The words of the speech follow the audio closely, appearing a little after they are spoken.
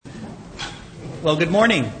Well, good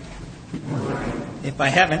morning. If I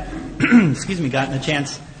haven't, gotten a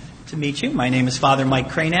chance to meet you, my name is Father Mike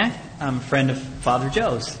Cranack. I'm a friend of Father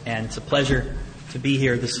Joe's, and it's a pleasure to be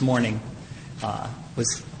here this morning.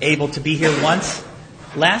 Was able to be here once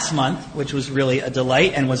last month, which was really a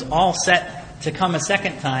delight, and was all set to come a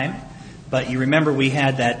second time. But you remember we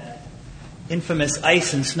had that infamous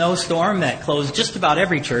ice and snowstorm that closed just about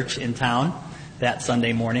every church in town that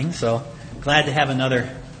Sunday morning. So glad to have another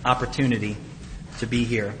opportunity to be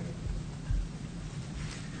here.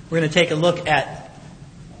 We're going to take a look at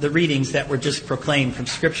the readings that were just proclaimed from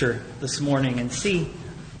Scripture this morning and see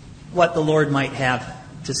what the Lord might have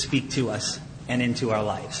to speak to us and into our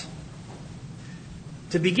lives.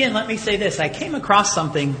 To begin, let me say this. I came across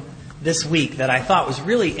something this week that I thought was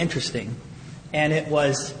really interesting, and it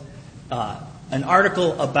was an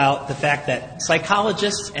article about the fact that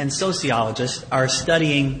psychologists and sociologists are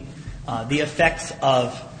studying the effects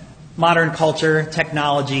of modern culture,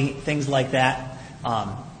 technology, things like that,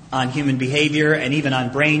 on human behavior and even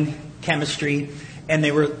on brain chemistry. And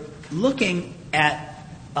they were looking at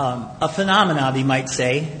a phenomena, you might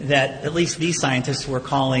say, that at least these scientists were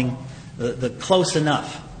calling the close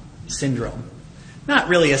enough syndrome. Not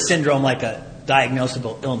really a syndrome like a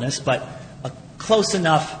diagnosable illness, but a close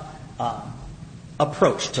enough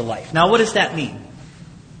approach to life. Now, what does that mean?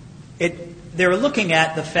 They were looking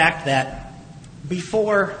at the fact that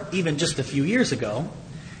before even just a few years ago,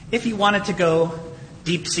 if you wanted to go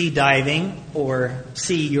deep sea diving or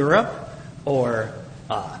see Europe or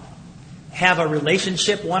have a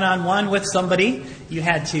relationship one-on-one with somebody, you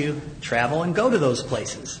had to travel and go to those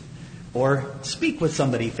places or speak with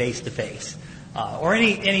somebody face-to-face or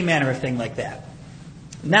any manner of thing like that.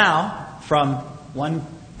 Now, from one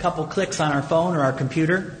couple clicks on our phone or our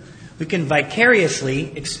computer, we can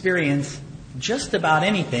vicariously experience just about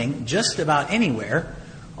anything, just about anywhere,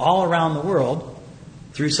 all around the world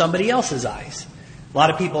through somebody else's eyes. A lot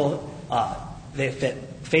of people, they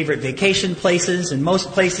favorite vacation places, and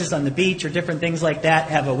most places on the beach or different things like that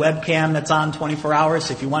have a webcam that's on 24 hours.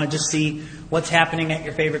 So if you want to just see what's happening at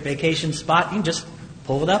your favorite vacation spot, you can just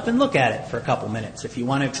pull it up and look at it for a couple minutes. If you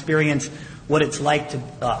want to experience what it's like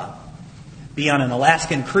to be on an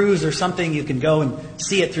Alaskan cruise or something, you can go and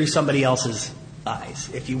see it through somebody else's eyes.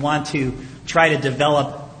 If you want to try to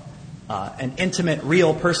develop an intimate,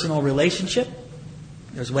 real, personal relationship,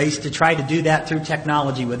 there's ways to try to do that through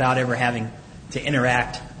technology without ever having to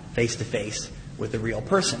interact face-to-face with a real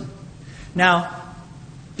person. Now,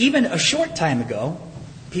 even a short time ago,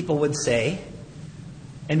 people would say,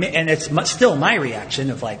 and it's still my reaction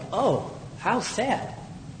of like, oh, how sad.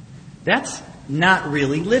 That's not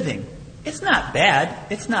really living. It's not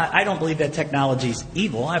bad. I don't believe that technology's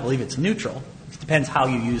evil. I believe it's neutral. It depends how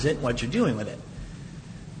you use it and what you're doing with it.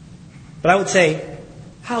 But I would say,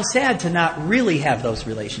 how sad to not really have those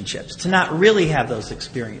relationships, to not really have those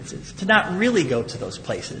experiences, to not really go to those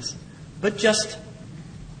places, but just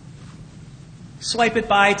swipe it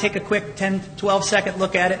by, take a quick 10, 12-second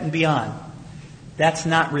look at it and be on. That's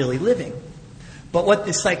not really living. But what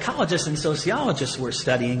the psychologists and sociologists were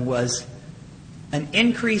studying was an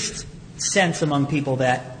increased sense among people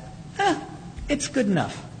that, it's good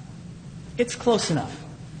enough. It's close enough.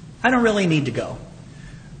 I don't really need to go.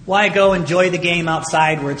 Why go enjoy the game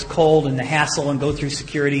outside where it's cold and the hassle and go through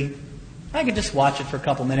security? I can just watch it for a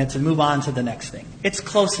couple minutes and move on to the next thing. It's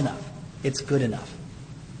close enough. It's good enough.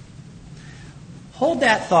 Hold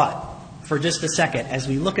that thought for just a second as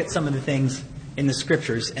we look at some of the things in the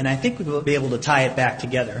Scriptures, and I think we will be able to tie it back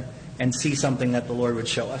together and see something that the Lord would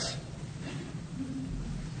show us.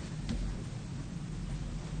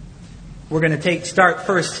 We're going to start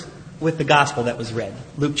first with the gospel that was read,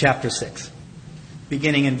 Luke chapter 6,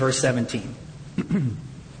 beginning in verse 17.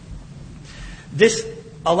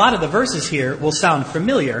 A lot of the verses here will sound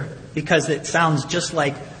familiar because it sounds just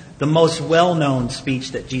like the most well-known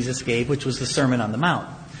speech that Jesus gave, which was the Sermon on the Mount.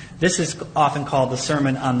 This is often called the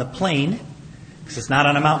Sermon on the Plain, because it's not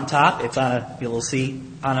on a mountaintop, it's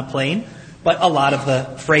on a plain. But a lot of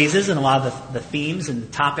the phrases and a lot of the themes and the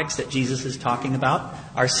topics that Jesus is talking about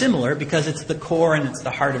are similar because it's the core and it's the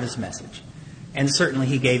heart of his message. And certainly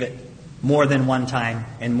he gave it more than one time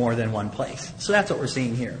and more than one place. So that's what we're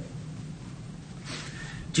seeing here.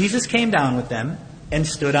 Jesus came down with them and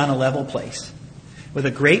stood on a level place with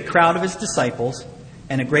a great crowd of his disciples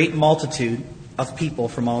and a great multitude of people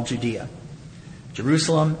from all Judea,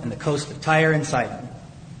 Jerusalem, and the coast of Tyre and Sidon.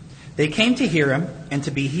 They came to hear him and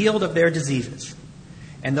to be healed of their diseases.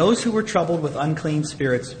 And those who were troubled with unclean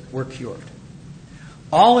spirits were cured.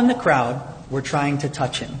 All in the crowd were trying to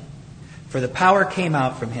touch him, for the power came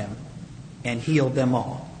out from him and healed them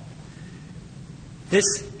all.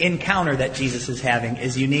 This encounter that Jesus is having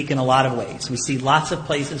is unique in a lot of ways. We see lots of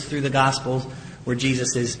places through the Gospels where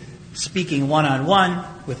Jesus is speaking one-on-one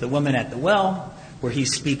with the woman at the well, where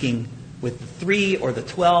he's speaking with the 3 or the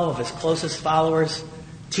 12 of his closest followers,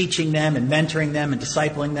 teaching them and mentoring them and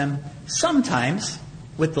discipling them, sometimes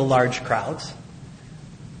with the large crowds.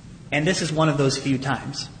 And this is one of those few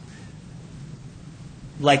times,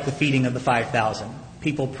 like the feeding of the 5,000.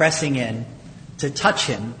 People pressing in to touch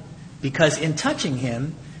him, because in touching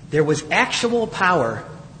him, there was actual power.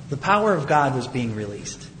 The power of God was being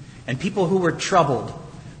released. And people who were troubled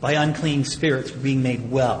by unclean spirits were being made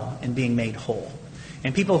well and being made whole.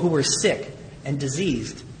 And people who were sick and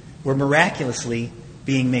diseased were miraculously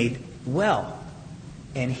being made well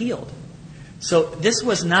and healed. So this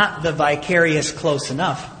was not the vicarious close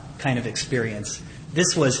enough kind of experience.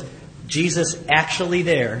 This was Jesus actually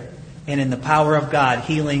there and in the power of God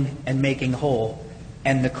healing and making whole.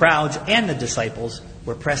 And the crowds and the disciples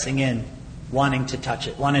were pressing in, wanting to touch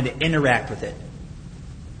it, wanting to interact with it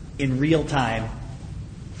in real time,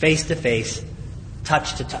 face to face,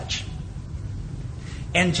 touch to touch.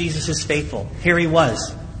 And Jesus is faithful. Here he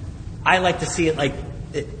was. I like to see it like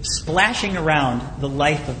splashing around the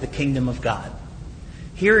life of the kingdom of God.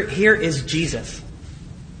 Here is Jesus,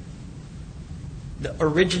 the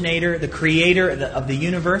originator, the creator of the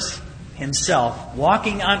universe himself,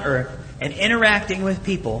 walking on earth and interacting with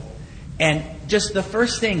people. And just the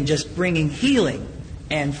first thing, just bringing healing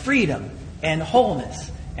and freedom and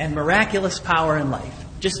wholeness and miraculous power in life.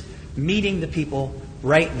 Just meeting the people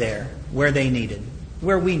right there where they needed,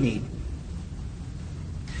 where we need.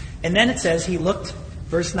 And then it says he looked,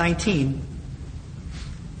 verse 20.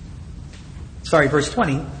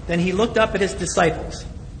 Then he looked up at his disciples.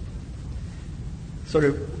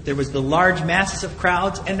 There was the large masses of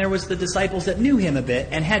crowds, and there was the disciples that knew him a bit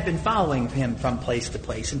and had been following him from place to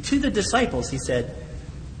place. And to the disciples he said,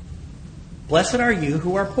 "Blessed are you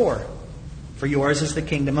who are poor, for yours is the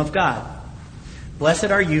kingdom of God.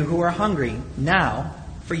 Blessed are you who are hungry now,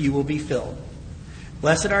 for you will be filled.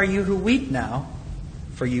 Blessed are you who weep now,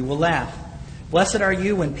 for you will laugh. Blessed are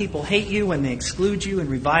you when people hate you, when they exclude you and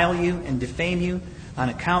revile you and defame you on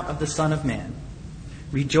account of the Son of Man.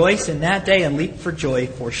 Rejoice in that day and leap for joy,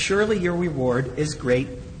 for surely your reward is great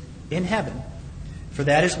in heaven. For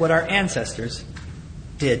that is what our ancestors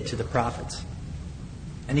did to the prophets."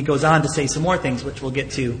 And he goes on to say some more things, which we'll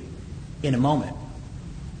get to in a moment.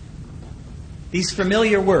 These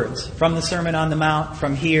familiar words from the Sermon on the Mount,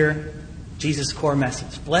 from here, Jesus' core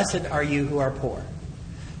message. Blessed are you who are poor.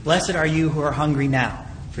 Blessed are you who are hungry now,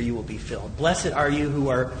 for you will be filled. Blessed are you who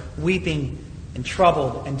are weeping and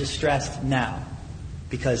troubled and distressed now,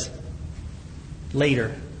 because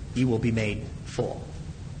later you will be made full.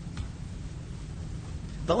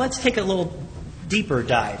 But let's take a little deeper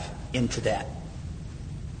dive into that.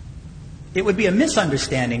 It would be a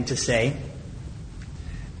misunderstanding to say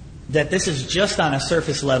that this is just on a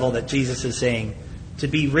surface level, that Jesus is saying to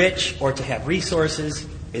be rich or to have resources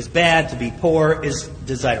is bad, to be poor is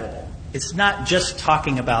desirable. It's not just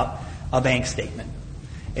talking about a bank statement.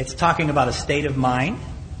 It's talking about a state of mind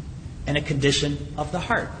and a condition of the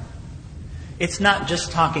heart. It's not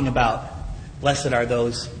just talking about blessed are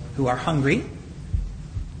those who are hungry.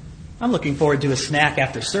 I'm looking forward to a snack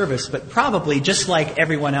after service, but probably just like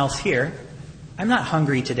everyone else here, I'm not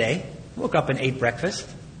hungry today. Woke up and ate breakfast.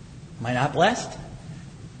 Am I not blessed?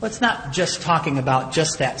 Well, it's not just talking about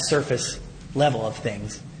just that surface level of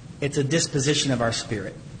things. It's a disposition of our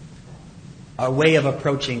spirit, our way of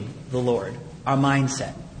approaching the Lord, our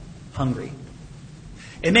mindset, hungry.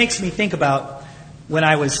 It makes me think about when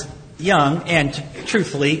I was young, and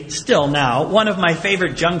truthfully, still now, one of my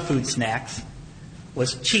favorite junk food snacks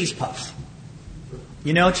was cheese puffs.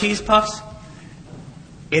 You know cheese puffs?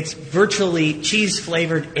 It's virtually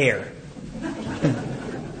cheese-flavored air.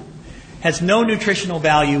 Has no nutritional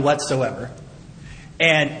value whatsoever.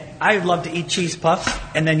 And I love to eat cheese puffs,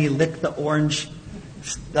 and then you lick the orange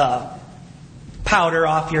powder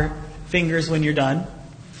off your fingers when you're done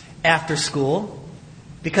after school,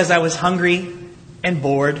 because I was hungry and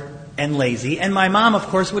bored and lazy. And my mom, of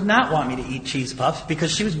course, would not want me to eat cheese puffs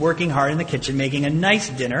because she was working hard in the kitchen making a nice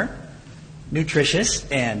dinner, nutritious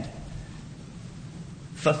and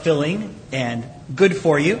fulfilling and good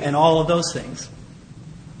for you and all of those things.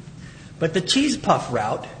 But the cheese puff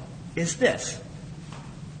route is this.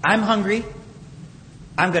 I'm hungry.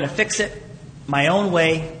 I'm going to fix it my own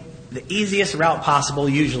way, the easiest route possible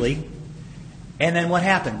usually. And then what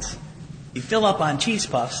happens? You fill up on cheese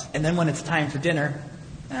puffs, and then when it's time for dinner,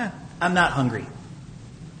 I'm not hungry.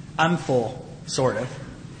 I'm full, sort of.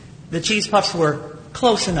 The cheese puffs were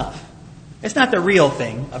close enough. It's not the real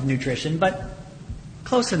thing of nutrition, but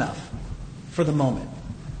Close enough for the moment.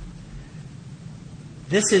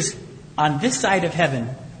 This is, on this side of heaven,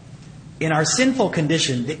 in our sinful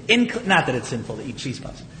condition, not that it's sinful to eat cheese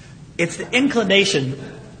puffs, it's the inclination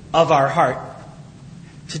of our heart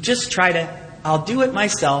to just try to, I'll do it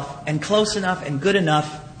myself, and close enough and good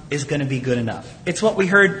enough is going to be good enough. It's what we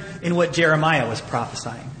heard in what Jeremiah was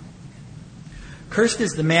prophesying. Cursed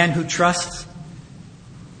is the man who trusts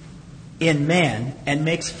in man and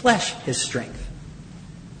makes flesh his strength.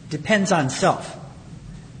 Depends on self,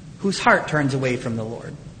 whose heart turns away from the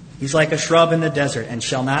Lord. He's like a shrub in the desert and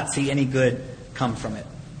shall not see any good come from it.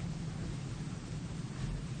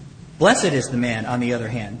 Blessed is the man, on the other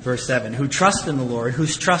hand, verse 7, who trusts in the Lord,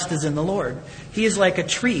 whose trust is in the Lord. He is like a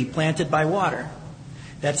tree planted by water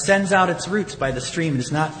that sends out its roots by the stream and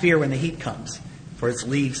does not fear when the heat comes, for its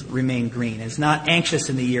leaves remain green. Is not anxious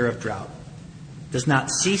in the year of drought, does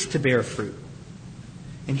not cease to bear fruit.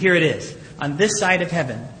 And here it is, on this side of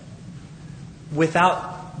heaven,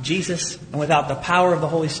 without Jesus and without the power of the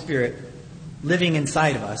Holy Spirit living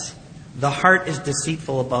inside of us, the heart is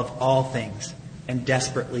deceitful above all things and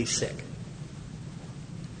desperately sick.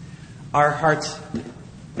 Our hearts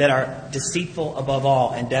that are deceitful above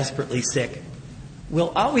all and desperately sick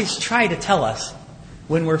will always try to tell us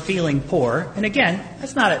when we're feeling poor. And again,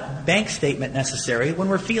 that's not a bank statement necessary. When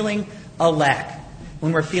we're feeling a lack,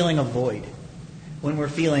 when we're feeling a void, when we're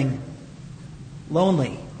feeling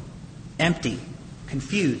lonely, empty,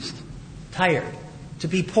 confused, tired. To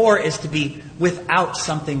be poor is to be without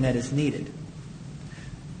something that is needed.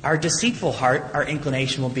 Our deceitful heart, our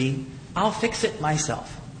inclination will be, I'll fix it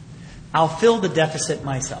myself. I'll fill the deficit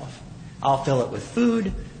myself. I'll fill it with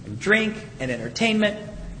food and drink and entertainment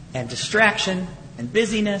and distraction and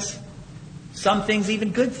busyness. Some things,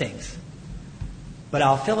 even good things. But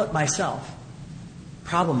I'll fill it myself.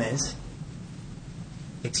 Problem is,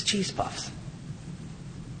 it's cheese puffs.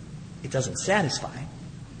 It doesn't satisfy.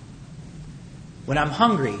 When I'm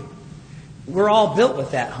hungry, we're all built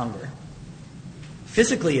with that hunger.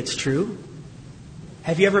 Physically, it's true.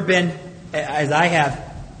 Have you ever been, as I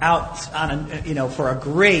have, out on for a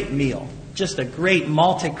great meal, just a great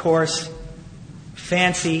multi-course,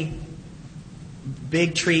 fancy,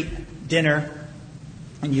 big treat dinner,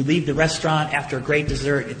 and you leave the restaurant after a great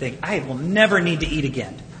dessert, you think, I will never need to eat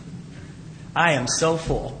again. I am so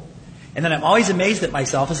full. And then I'm always amazed at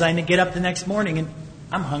myself as I get up the next morning and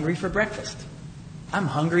I'm hungry for breakfast. I'm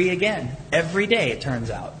hungry again. Every day, it turns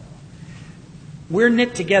out. We're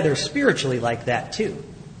knit together spiritually like that too.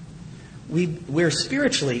 We're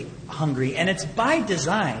spiritually hungry, and it's by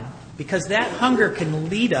design, because that hunger can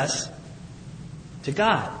lead us to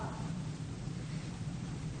God.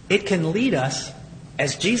 It can lead us,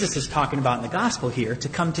 as Jesus is talking about in the gospel here, to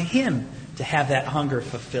come to Him to have that hunger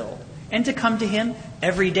fulfilled. And to come to Him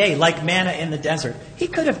every day, like manna in the desert. He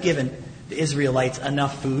could have given the Israelites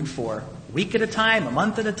enough food for a week at a time, a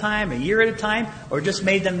month at a time, a year at a time, or just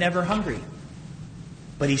made them never hungry.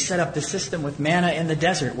 But He set up the system with manna in the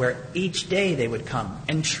desert where each day they would come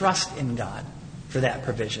and trust in God for that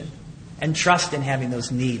provision and trust in having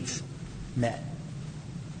those needs met.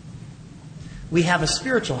 We have a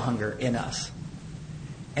spiritual hunger in us.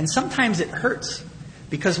 And sometimes it hurts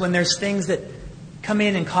because when there's things that come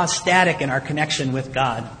in and cause static in our connection with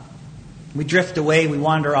God, we drift away, we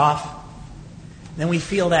wander off, then we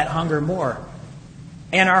feel that hunger more.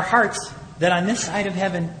 And our hearts that on this side of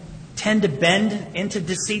heaven tend to bend into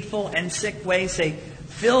deceitful and sick ways, say,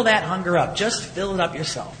 fill that hunger up. Just fill it up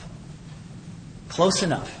yourself. Close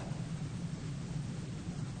enough.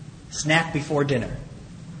 Snack before dinner.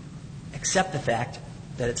 Accept the fact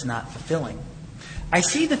that it's not fulfilling. I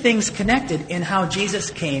see the things connected in how Jesus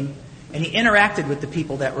came and He interacted with the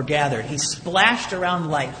people that were gathered. He splashed around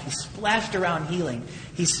life. He splashed around healing.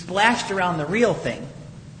 He splashed around the real thing.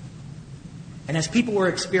 And as people were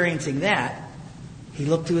experiencing that, He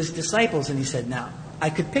looked to His disciples and He said, now, I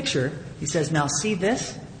could picture, He says, now see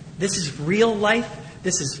this? This is real life.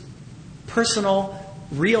 This is personal,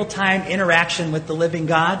 real-time interaction with the living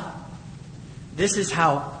God. This is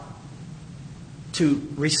how to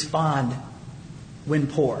respond when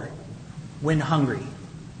poor, when hungry,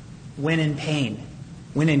 when in pain,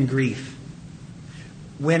 when in grief,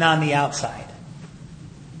 when on the outside.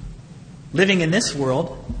 Living in this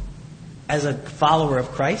world as a follower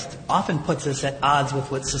of Christ often puts us at odds with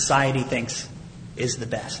what society thinks is the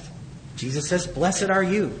best. Jesus says, blessed are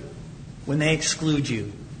you when they exclude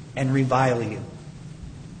you and revile you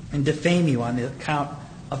and defame you on the account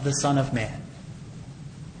of the Son of Man.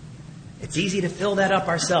 It's easy to fill that up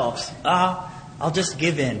ourselves. I'll just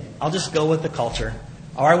give in. I'll just go with the culture.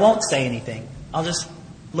 Or I won't say anything. I'll just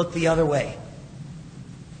look the other way.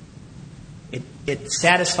 It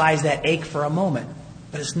satisfies that ache for a moment,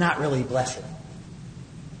 but it's not really blessed.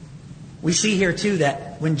 We see here too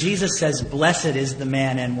that when Jesus says, "Blessed is the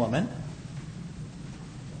man and woman,"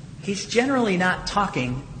 he's generally not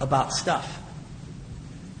talking about stuff.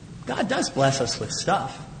 God does bless us with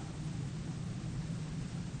stuff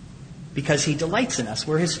because He delights in us.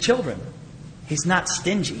 We're His children. He's not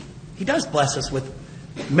stingy. He does bless us with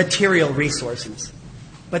material resources,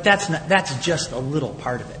 but that's just a little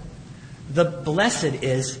part of it. The blessed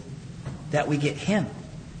is that we get Him.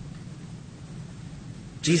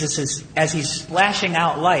 Jesus is, as He's splashing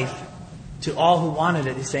out life to all who wanted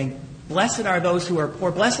it, He's saying, "Blessed are those who are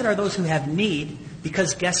poor. Blessed are those who have need,"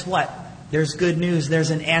 because guess what? There's good news. There's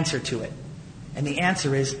an answer to it. And the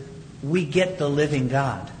answer is, we get the living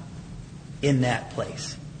God in that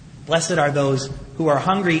place. Blessed are those who are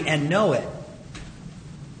hungry and know it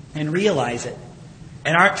and realize it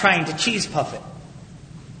and aren't trying to cheese puff it.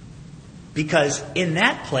 Because in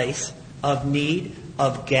that place of need,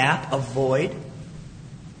 of gap, of void,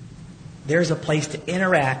 there's a place to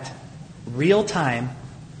interact real time,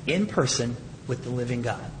 in person, with the living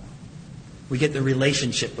God. We get the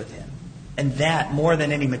relationship with Him. And that, more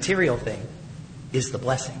than any material thing, is the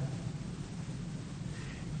blessing.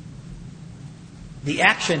 The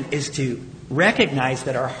action is to recognize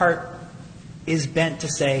that our heart is bent to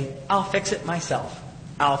say, "I'll fix it myself.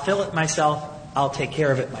 I'll fill it myself. I'll take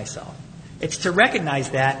care of it myself." It's to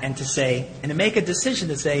recognize that and to say, and to make a decision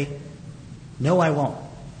to say, "No, I won't."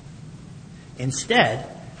 Instead,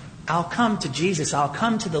 I'll come to Jesus, I'll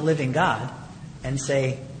come to the living God and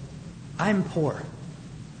say, "I'm poor.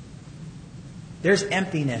 There's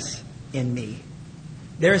emptiness in me.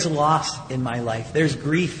 There's loss in my life. There's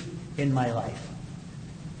grief in my life.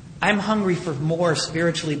 I'm hungry for more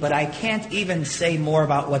spiritually, but I can't even say more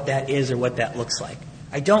about what that is or what that looks like.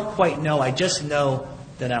 I don't quite know. I just know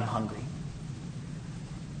that I'm hungry."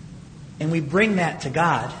 And we bring that to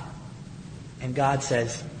God, and God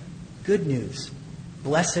says, "Good news.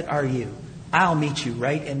 Blessed are you. I'll meet you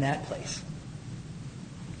right in that place."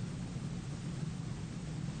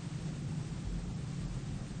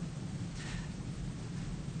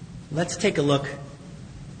 Let's take a look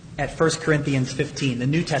at 1 Corinthians 15, the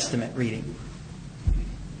New Testament reading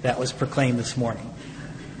that was proclaimed this morning.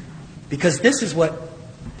 Because this is what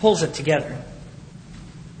pulls it together.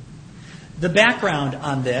 The background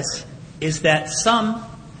on this is that some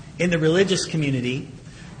in the religious community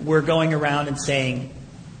were going around and saying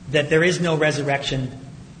that there is no resurrection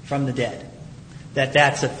from the dead.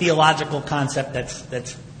 That's a theological concept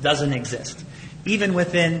that doesn't exist. Even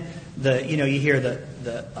within you hear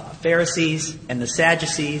the Pharisees and the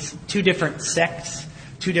Sadducees, two different sects,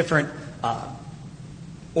 two different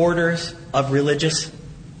orders of religious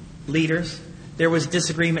leaders. There was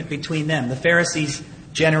disagreement between them. The Pharisees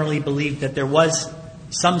generally believed that there was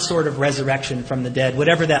some sort of resurrection from the dead,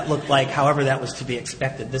 whatever that looked like, however that was to be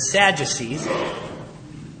expected. The Sadducees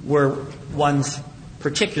were ones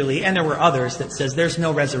particularly, and there were others, that says there's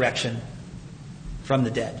no resurrection from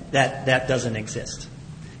the dead. That doesn't exist.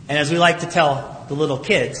 And as we like to tell the little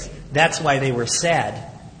kids, that's why they were sad,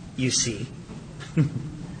 you see.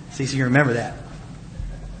 See, so you remember that.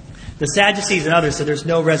 The Sadducees and others said there's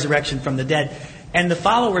no resurrection from the dead. And the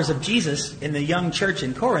followers of Jesus in the young church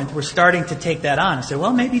in Corinth were starting to take that on and say,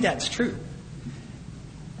 well, maybe that's true.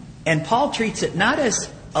 And Paul treats it not as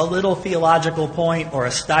a little theological point or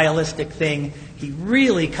a stylistic thing. He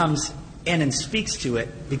really comes in and speaks to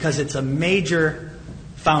it because it's a major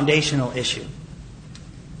foundational issue.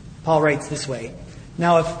 Paul writes this way,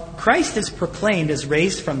 "Now if Christ is proclaimed as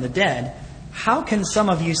raised from the dead, how can some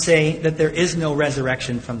of you say that there is no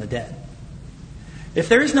resurrection from the dead? If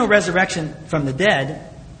there is no resurrection from the dead,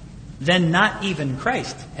 then not even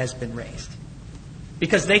Christ has been raised."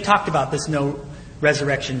 Because they talked about this no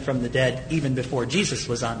resurrection from the dead even before Jesus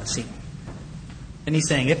was on the scene. And he's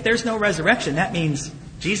saying, if there's no resurrection, that means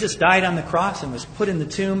Jesus died on the cross and was put in the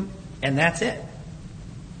tomb, and that's it.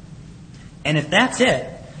 And if that's it,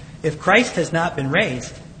 if Christ has not been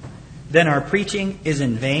raised, then our preaching is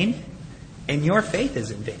in vain, and your faith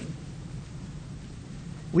is in vain.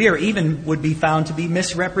 We are even would be found to be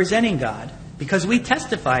misrepresenting God, because we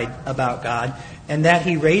testified about God and that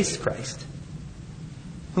He raised Christ,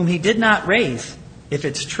 whom He did not raise, if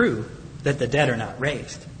it's true that the dead are not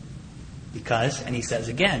raised. Because, and he says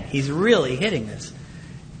again, he's really hitting this,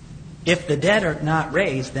 if the dead are not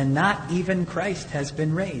raised, then not even Christ has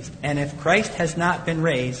been raised. And if Christ has not been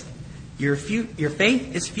raised, your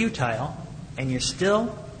faith is futile, and you're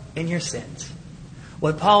still in your sins.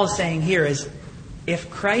 What Paul is saying here is, if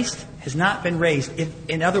Christ has not been raised,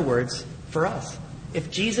 in other words, for us, if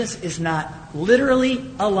Jesus is not literally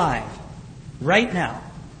alive, right now,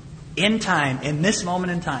 in time, in this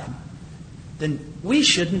moment in time, then we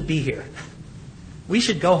shouldn't be here. We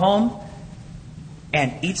should go home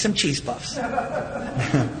and eat some cheese puffs.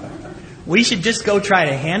 We should just go try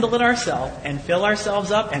to handle it ourselves and fill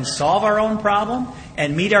ourselves up and solve our own problem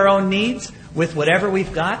and meet our own needs with whatever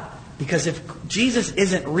we've got. Because if Jesus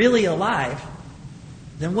isn't really alive,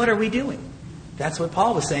 then what are we doing? That's what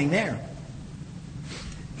Paul was saying there.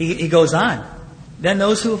 He goes on. Then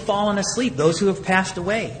those who have fallen asleep, those who have passed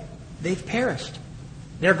away, they've perished.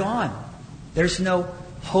 They're gone. There's no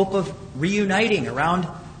hope of reuniting around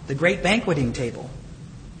the great banqueting table.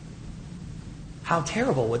 How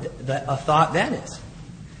terrible a thought that is.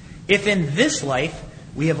 If in this life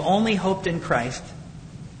we have only hoped in Christ,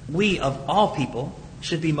 we of all people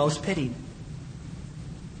should be most pitied.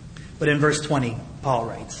 But in verse 20, Paul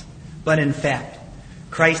writes, "But in fact,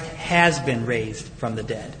 Christ has been raised from the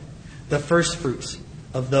dead, the firstfruits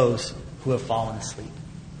of those who have fallen asleep."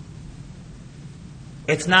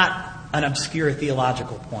 It's not an obscure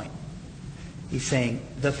theological point. He's saying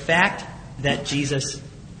the fact that Jesus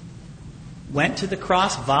went to the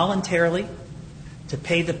cross voluntarily to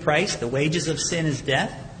pay the price, the wages of sin is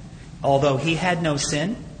death, although he had no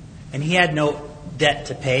sin and he had no debt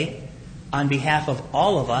to pay on behalf of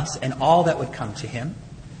all of us and all that would come to him.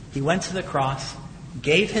 He went to the cross,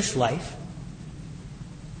 gave his life,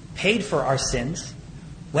 paid for our sins,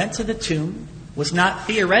 went to the tomb, was not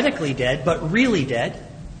theoretically dead, but really dead,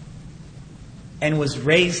 and was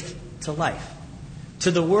raised to life.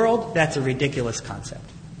 To the world, that's a ridiculous concept.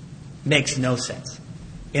 Makes no sense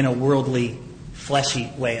in a worldly,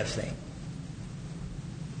 fleshy way of saying.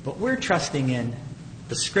 But we're trusting in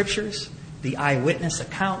the Scriptures, the eyewitness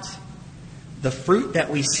accounts, the fruit that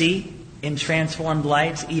we see in transformed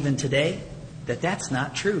lives even today, that's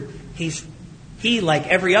not true. He, like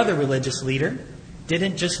every other religious leader,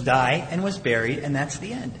 didn't just die and was buried, and that's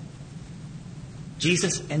the end.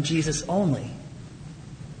 Jesus and Jesus only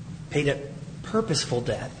paid a purposeful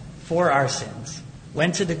death for our sins,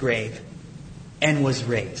 went to the grave, and was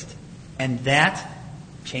raised. And that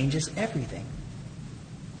changes everything.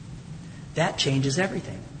 That changes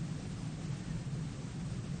everything.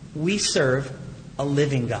 We serve a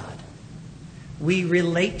living God. We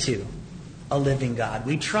relate to a living God.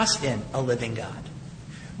 We trust in a living God.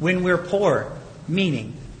 When we're poor,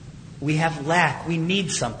 meaning we have lack, we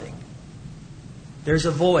need something, there's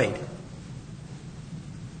a void,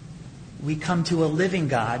 we come to a living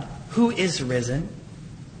God who is risen,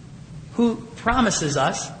 who promises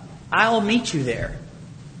us, "I'll meet you there.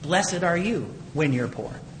 Blessed are you when you're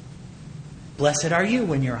poor. Blessed are you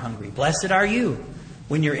when you're hungry. Blessed are you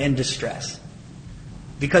when you're in distress."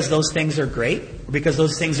 Because those things are great? Because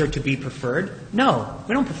those things are to be preferred? No,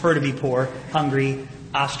 we don't prefer to be poor, hungry,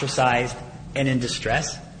 ostracized, and in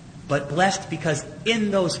distress. But blessed because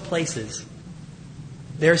in those places,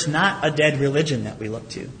 there's not a dead religion that we look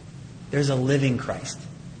to. There's a living Christ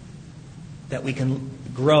that we can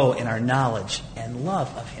grow in our knowledge and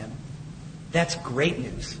love of him. That's great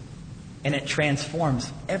news. And it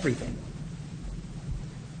transforms everything.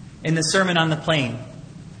 In the Sermon on the Plain,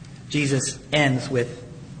 Jesus ends with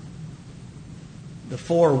the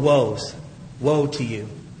 4 woes. Woe to you.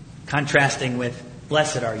 Contrasting with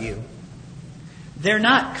blessed are you. They're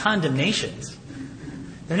not condemnations.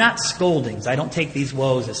 They're not scoldings. I don't take these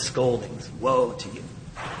woes as scoldings. Woe to you.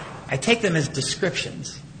 I take them as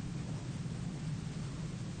descriptions.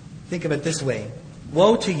 Think of it this way.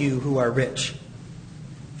 Woe to you who are rich,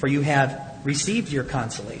 for you have received your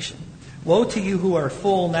consolation. Woe to you who are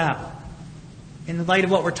full now. In light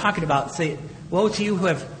of what we're talking about, say, woe to you who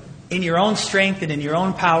have, in your own strength and in your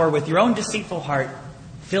own power, with your own deceitful heart,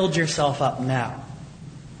 filled yourself up now,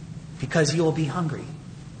 because you will be hungry.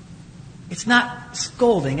 It's not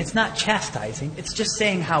scolding, it's not chastising, it's just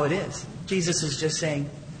saying how it is. Jesus is just saying,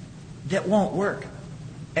 that won't work.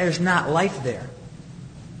 There's not life there.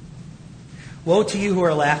 Woe to you who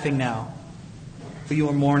are laughing now, for you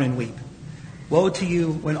will mourn and weep. Woe to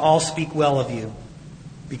you when all speak well of you,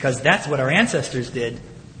 because that's what our ancestors did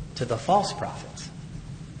to the false prophets.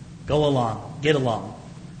 Go along, get along,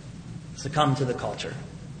 succumb to the culture,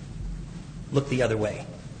 look the other way.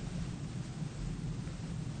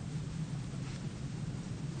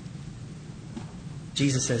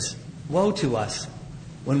 Jesus says, woe to us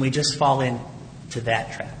when we just fall into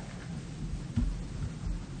that trap.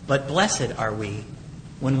 But blessed are we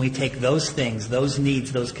when we take those things, those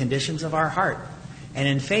needs, those conditions of our heart, and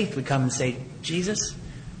in faith we come and say, Jesus,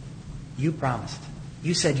 you promised.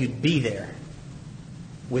 You said you'd be there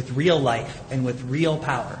with real life and with real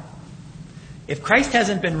power. If Christ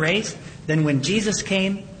hasn't been raised, then when Jesus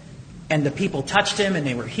came and the people touched him and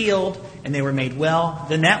they were healed and they were made well,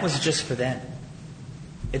 then that was just for them.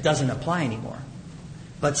 It doesn't apply anymore.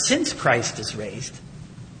 But since Christ is raised,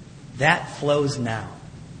 that flows now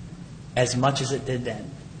as much as it did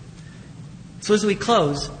then. So as we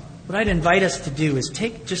close, what I'd invite us to do is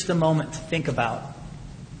take just a moment to think about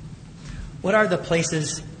what are the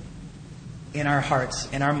places in our hearts,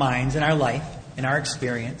 in our minds, in our life, in our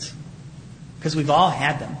experience, because we've all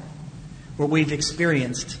had them, where we've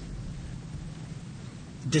experienced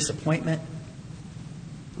disappointment,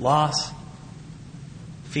 loss,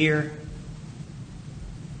 fear,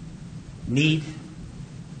 need.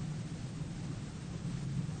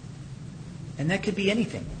 And that could be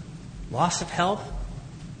anything. Loss of health,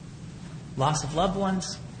 loss of loved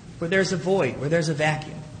ones, where there's a void, where there's a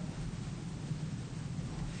vacuum.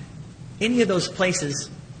 Any of those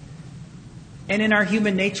places, and in our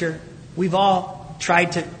human nature, we've all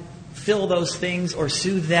tried to fill those things or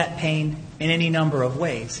soothe that pain in any number of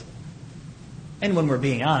ways. And when we're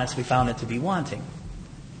being honest, we found it to be wanting.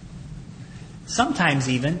 Sometimes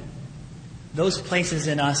even, those places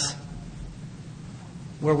in us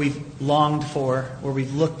where we've longed for, where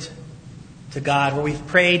we've looked to God, where we've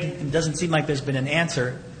prayed and it doesn't seem like there's been an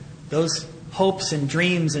answer, those hopes and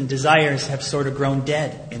dreams and desires have sort of grown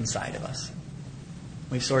dead inside of us.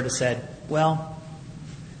 We've sort of said, well,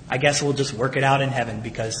 I guess we'll just work it out in heaven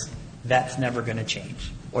because that's never going to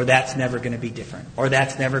change, or that's never going to be different, or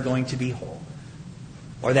that's never going to be whole,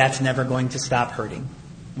 or that's never going to stop hurting.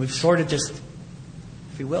 We've sort of just,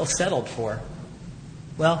 if you will, settled for,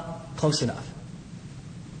 well, close enough,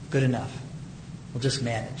 good enough. We'll just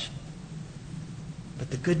manage. But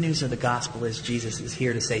the good news of the gospel is Jesus is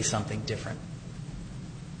here to say something different.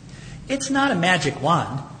 It's not a magic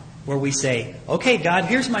wand where we say, okay, God,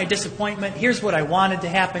 here's my disappointment. Here's what I wanted to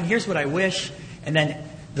happen. Here's what I wish. And then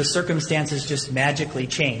the circumstances just magically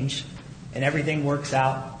change and everything works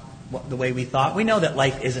out the way we thought. We know that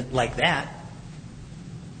life isn't like that.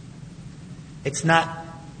 It's not,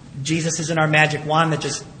 Jesus isn't our magic wand that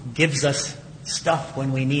just gives us stuff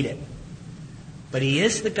when we need it. But He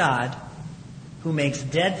is the God who makes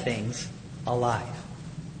dead things alive.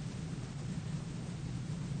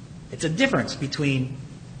 It's a difference between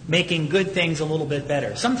making good things a little bit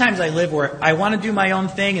better. Sometimes I live where I want to do my own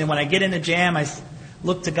thing, and when I get in a jam, I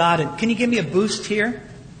look to God and, can you give me a boost here?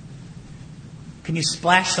 Can you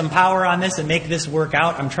splash some power on this and make this work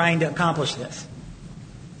out? I'm trying to accomplish this.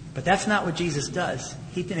 But that's not what Jesus does.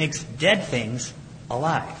 He makes dead things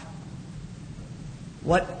alive.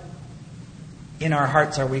 What in our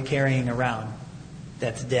hearts are we carrying around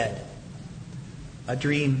that's dead? A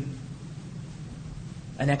dream,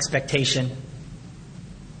 an expectation,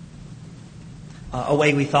 a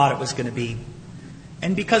way we thought it was going to be.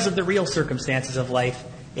 And because of the real circumstances of life,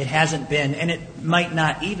 it hasn't been, and it might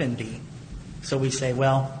not even be. So we say,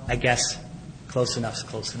 well, I guess close enough's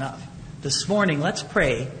close enough. This morning, let's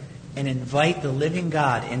pray and invite the living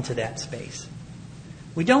God into that space.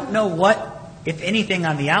 We don't know what, if anything,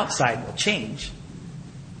 on the outside will change.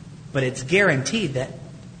 But it's guaranteed that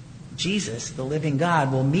Jesus, the living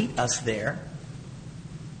God, will meet us there.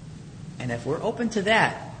 And if we're open to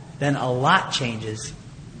that, then a lot changes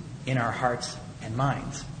in our hearts and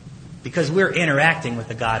minds. Because we're interacting with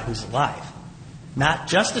a God who's alive. Not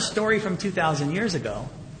just a story from 2,000 years ago,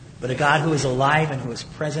 but a God who is alive and who is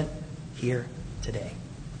present here today.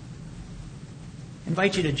 I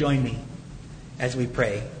invite you to join me as we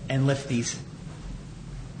pray and lift these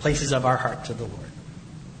places of our heart to the Lord.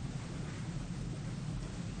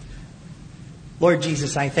 Lord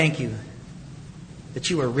Jesus, I thank you that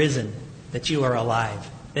you are risen, that you are alive,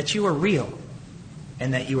 that you are real,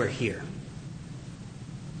 and that you are here.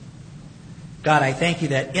 God, I thank you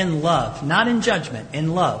that in love, not in judgment,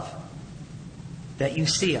 in love, that you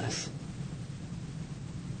see us.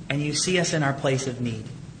 And you see us in our place of need.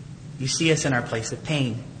 You see us in our place of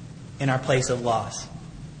pain, in our place of loss,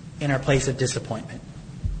 in our place of disappointment.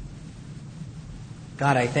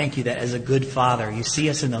 God, I thank you that as a good Father, you see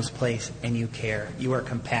us in those places and you care. You are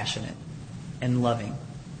compassionate and loving.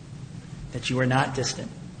 That you are not distant.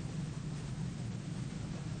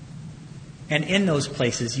 And in those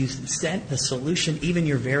places, you sent the solution, even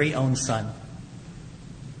your very own Son,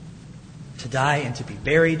 to die and to be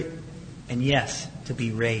buried, and yes, to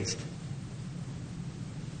be raised,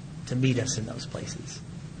 to meet us in those places.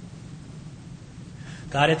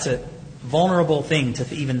 God, it's a vulnerable thing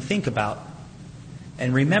to even think about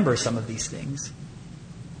and remember some of these things.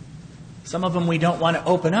 Some of them we don't want to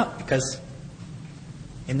open up because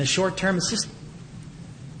in the short term, it's just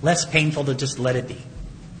less painful to just let it be.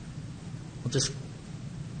 We'll just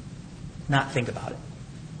not think about it.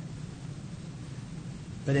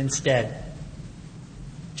 But instead,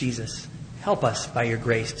 Jesus, help us by your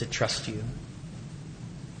grace to trust you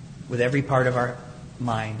with every part of our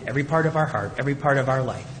mind, every part of our heart, every part of our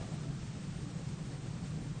life.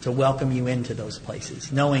 To welcome you into those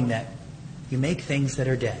places, knowing that you make things that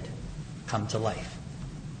are dead come to life.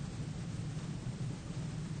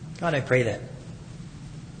 God, I pray that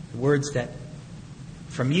the words that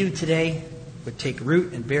from you today would take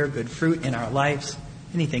root and bear good fruit in our lives.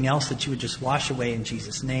 Anything else that you would just wash away in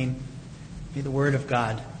Jesus' name. May the word of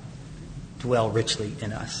God dwell richly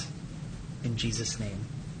in us. In Jesus' name,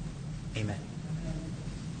 amen.